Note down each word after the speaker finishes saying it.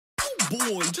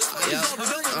boy. Just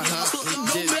okay,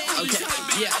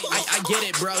 yeah, I get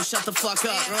it, bro. Shut the fuck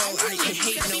up, bro. I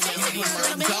hate no one.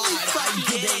 Oh my god, I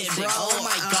get it, bro. Oh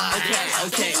my god.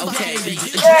 Okay.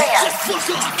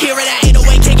 Here it at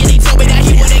 808 kicking, he told me that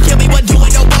he wouldn't kill me. What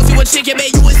doing no bossy, what chicken, man?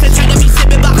 You was the type to be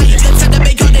sipping, but I am the type to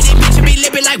make all of this bitch and be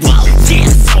living like, whoa, yeah,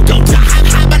 so go die. I'm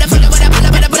high, motherfucker, when I pull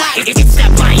up in the block. It's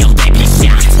that bio, they be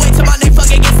shot. Wait till my name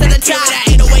fucking gets to the top. Here it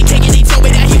at 808 kicking, he told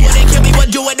me that he wouldn't kill me. What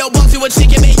doing no bossy, what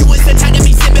chicken, man? You was the type to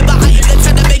be sipping, but I am the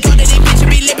type to make all of this bitch and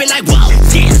be living like, whoa,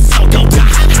 yeah, so go die.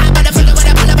 I'm high, motherfucker, when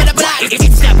I pull up in the block.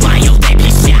 It's that bio, they be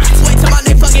shot. Wait till my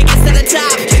name fucking gets to the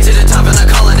top. Get to the top and I'm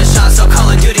calling the shot. So Call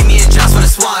of Duty, me and Josh for the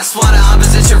SWAT. SWAT the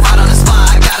opposition right on the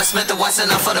spot. I gotta Smith the West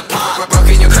enough for the pop.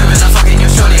 Broken your crib and I'm fucking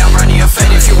your shorty. I'm running your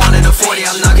fate. If you wanted a 40,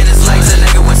 I'm knocking his legs. A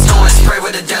nigga with stones, spray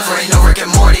with the devil. Ain't no Rick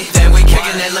and Morty. Then we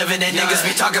kicking and living it. Niggas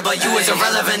be talking about you as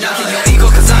irrelevant. Knocking your ego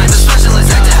cause I'm a specialist.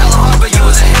 Acting hella hard but you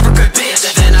was a hypocrite bitch.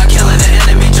 Then I'm killing the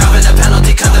enemy. Dropping the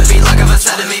penalty cause the beat like I'm a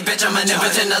set of me. Bitch I'm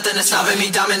omnipotent. Nothing is stopping me.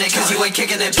 Dominant cause you ain't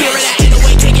kicking it, bitch. Here it at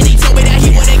 808 kicking, he told me that he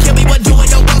wouldn't kill me. What